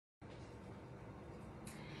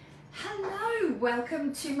Hello,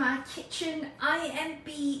 welcome to my kitchen. I am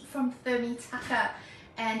Bee from Thermomix,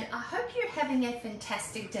 and I hope you're having a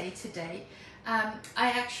fantastic day today. I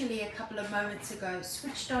actually a couple of moments ago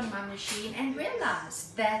switched on my machine and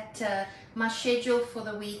realized that my schedule for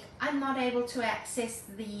the week, I'm not able to access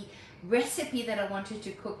the recipe that I wanted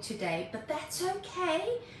to cook today, but that's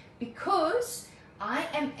okay because I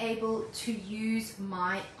am able to use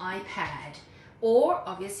my iPad. Or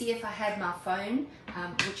obviously if I had my phone,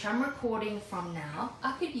 which I'm recording from now,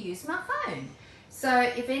 I could use my phone. So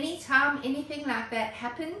if anytime anything like that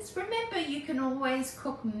happens, remember you can always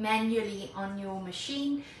cook manually on your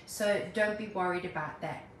machine, so don't be worried about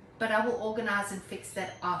that. But I will organize and fix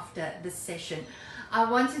that after this session. I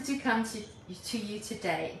wanted to come to you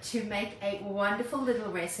today to make a wonderful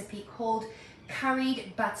little recipe called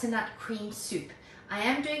Curried Butternut Cream Soup. I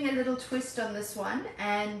am doing a little twist on this one,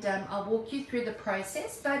 and I'll walk you through the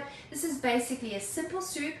process, but this is basically a simple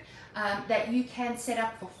soup that you can set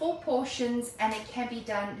up for 4 portions, and it can be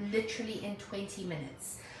done literally in 20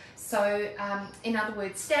 minutes. So in other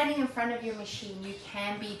words, standing in front of your machine, you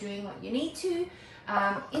can be doing what you need to.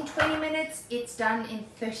 In 20 minutes, it's done in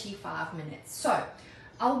 35 minutes. So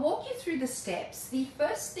I'll walk you through the steps. The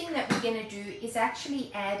first thing that we're going to do is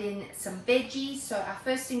actually add in some veggies. So our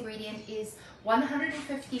first ingredient is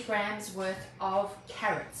 150 grams worth of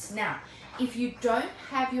carrots. Now, if you don't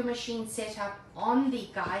have your machine set up on the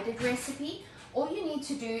guided recipe, all you need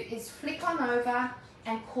to do is flick on over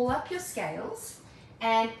and call up your scales,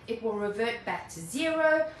 and it will revert back to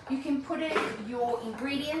 0. You can put in your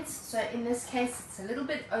ingredients. So in this case, it's a little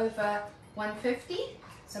bit over 150.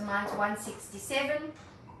 So mine's 167.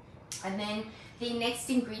 And then the next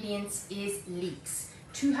ingredients is leeks,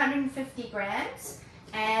 250 grams.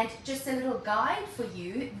 And just a little guide for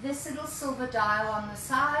you, this little silver dial on the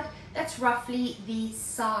side, that's roughly the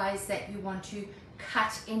size that you want to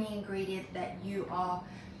cut any ingredient that you are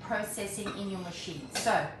processing in your machine.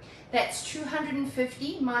 So that's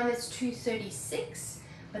 250, mine is 236,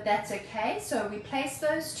 but that's okay. So we place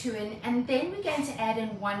those two in, and then we're going to add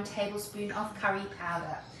in 1 tablespoon of curry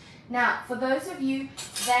powder. Now, for those of you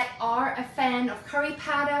that are a fan of curry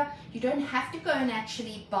powder, you don't have to go and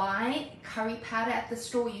actually buy curry powder at the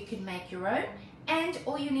store. You can make your own, and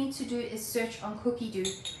all you need to do is search on Cookidoo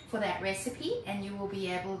for that recipe, and you will be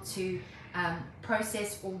able to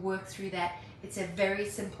process or work through that. It's a very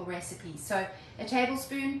simple recipe. So a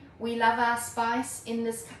tablespoon, we love our spice in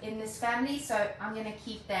this family, so I'm going to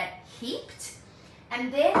keep that heaped.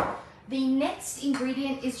 And then the next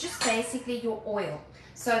ingredient is just basically your oil.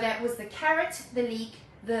 So that was the carrot, the leek,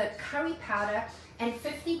 the curry powder, and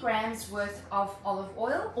 50 grams worth of olive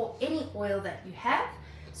oil or any oil that you have.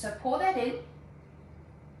 So pour that in.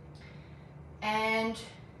 And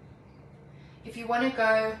if you want to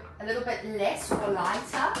go a little bit less or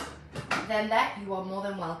lighter than that, you are more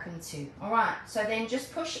than welcome to. All right, so then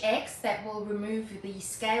just push X, that will remove the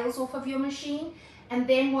scales off of your machine. And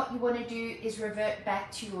then what you want to do is revert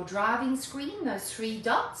back to your driving screen, those 3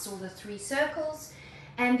 dots or the 3 circles.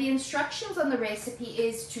 And the instructions on the recipe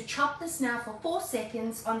is to chop this now for 4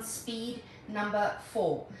 seconds on speed number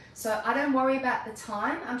 4. So I don't worry about the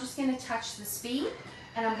time. I'm just going to touch the speed,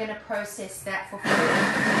 and I'm going to process that for 4.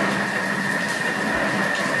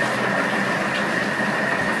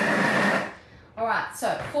 All right,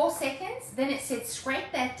 so 4 seconds. Then it said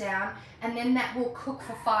scrape that down, and then that will cook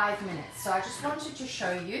for 5 minutes. So I just wanted to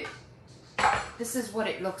show you. This is what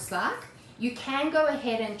it looks like. You can go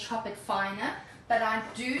ahead and chop it finer, but I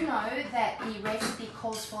do know that the recipe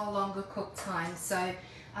calls for a longer cook time, so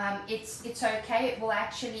it's okay. It will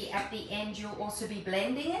actually, at the end, you'll also be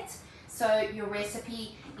blending it, so your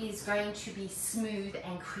recipe is going to be smooth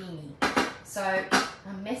and creamy. So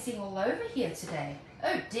I'm messing all over here today.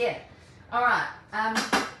 Oh dear. All right.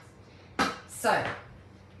 So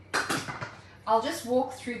I'll just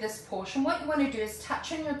walk through this portion. What you want to do is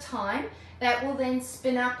touch on your time. That will then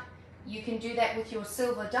spin up. You can do that with your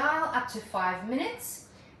silver dial up to 5 minutes.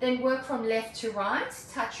 Then work from left to right.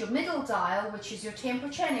 Touch your middle dial, which is your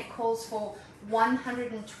temperature, and it calls for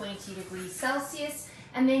 120 degrees Celsius.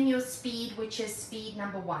 And then your speed, which is speed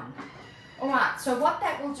number 1. All right, so what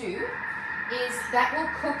that will do is that will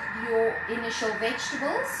cook your initial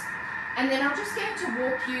vegetables. And then I'm just going to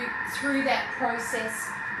walk you through that process.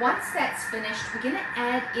 Once that's finished, we're going to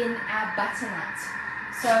add in our butternut.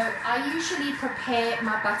 So I usually prepare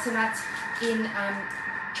my butternut in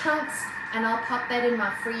chunks, and I'll pop that in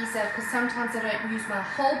my freezer because sometimes I don't use my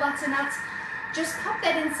whole butternut. Just pop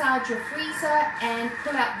that inside your freezer and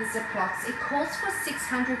pull out the Ziplocs. It calls for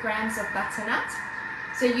 600 grams of butternut.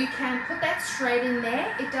 So you can put that straight in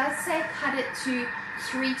there. It does say cut it to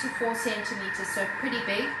 3 to 4 centimeters, so pretty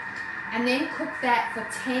big. and then cook that for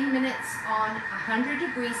 10 minutes on 100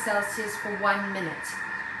 degrees Celsius for 1 minute.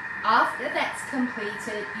 After that's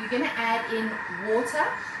completed, you're going to add in water.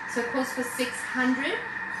 So it calls for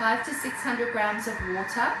 5 to 600 grams of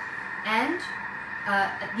water, and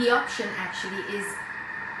the option actually is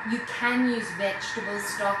you can use vegetable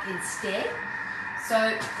stock instead.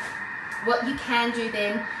 So what you can do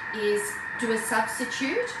then is do a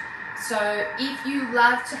substitute. So if you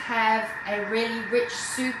love to have a really rich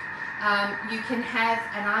soup, you can have,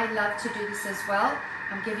 and I love to do this as well,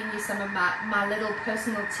 I'm giving you some of my little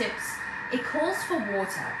personal tips. It calls for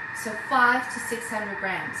water, so 5 to 600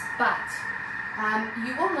 grams, but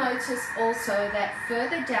you will notice also that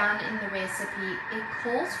further down in the recipe, it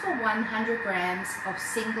calls for 100 grams of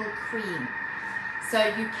single cream. So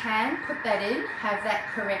you can put that in, have that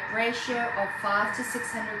correct ratio of 5 to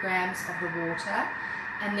 600 grams of the water,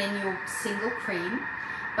 and then your single cream.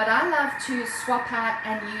 But I love to swap out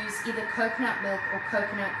and use either coconut milk or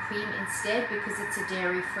coconut cream instead, because it's a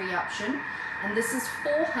dairy-free option, and this is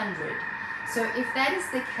 400. So if that is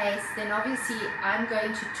the case, then obviously I'm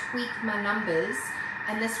going to tweak my numbers,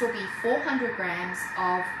 and this will be 400 grams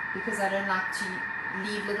of, because I don't like to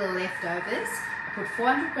leave little leftovers, I put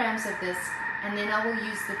 400 grams of this, and then I will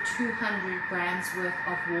use the 200 grams worth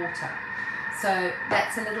of water. So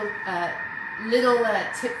that's a little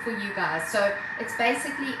tip for you guys. So it's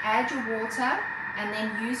basically add your water and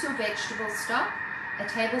then use your vegetable stock. A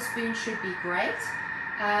tablespoon should be great.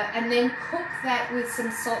 And then cook that with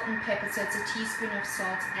some salt and pepper. So it's a teaspoon of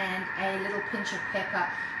salt and a little pinch of pepper.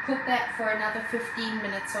 Cook that for another 15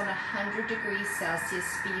 minutes on 100 degrees Celsius,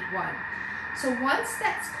 speed 1. So once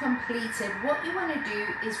that's completed, what you want to do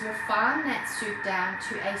is refine that soup down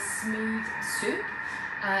to a smooth soup.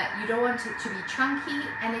 You don't want it to be chunky,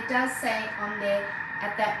 and it does say on there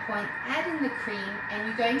at that point, add in the cream, and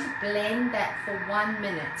you're going to blend that for 1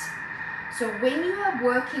 minute. So when you are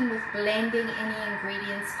working with blending any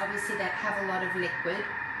ingredients, obviously that have a lot of liquid,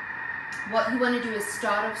 what you want to do is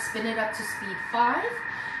start off, spin it up to speed 5,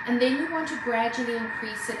 and then you want to gradually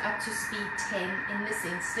increase it up to speed 10 in this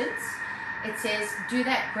instance. It says do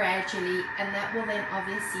that gradually, and that will then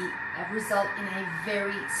obviously result in a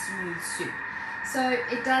very smooth soup. So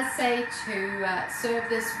it does say to serve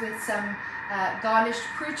this with some garnished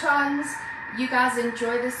croutons. You guys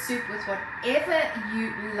enjoy this soup with whatever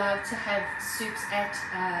you love to have soups at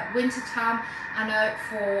winter time. I know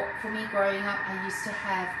for me growing up, I used to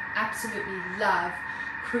absolutely love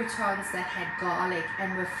croutons that had garlic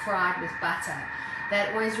and were fried with butter. That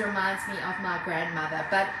always reminds me of my grandmother.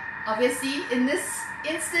 But obviously in this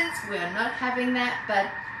instance, we are not having that.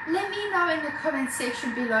 But let me know in the comment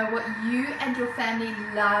section below what you and your family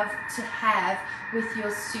love to have with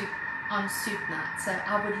your soup on soup night. So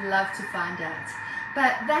I would love to find out.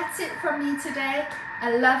 But that's it from me today.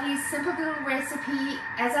 A lovely simple little recipe.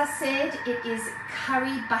 As I said, it is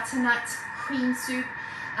curry butternut cream soup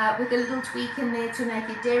with a little tweak in there to make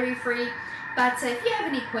it dairy free. But if you have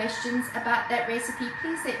any questions about that recipe,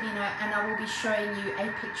 please let me know, and I will be showing you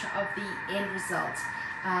a picture of the end result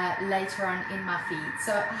later on in my feed.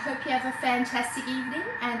 So I hope you have a fantastic evening,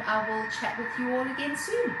 and I will chat with you all again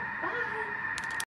soon. Bye.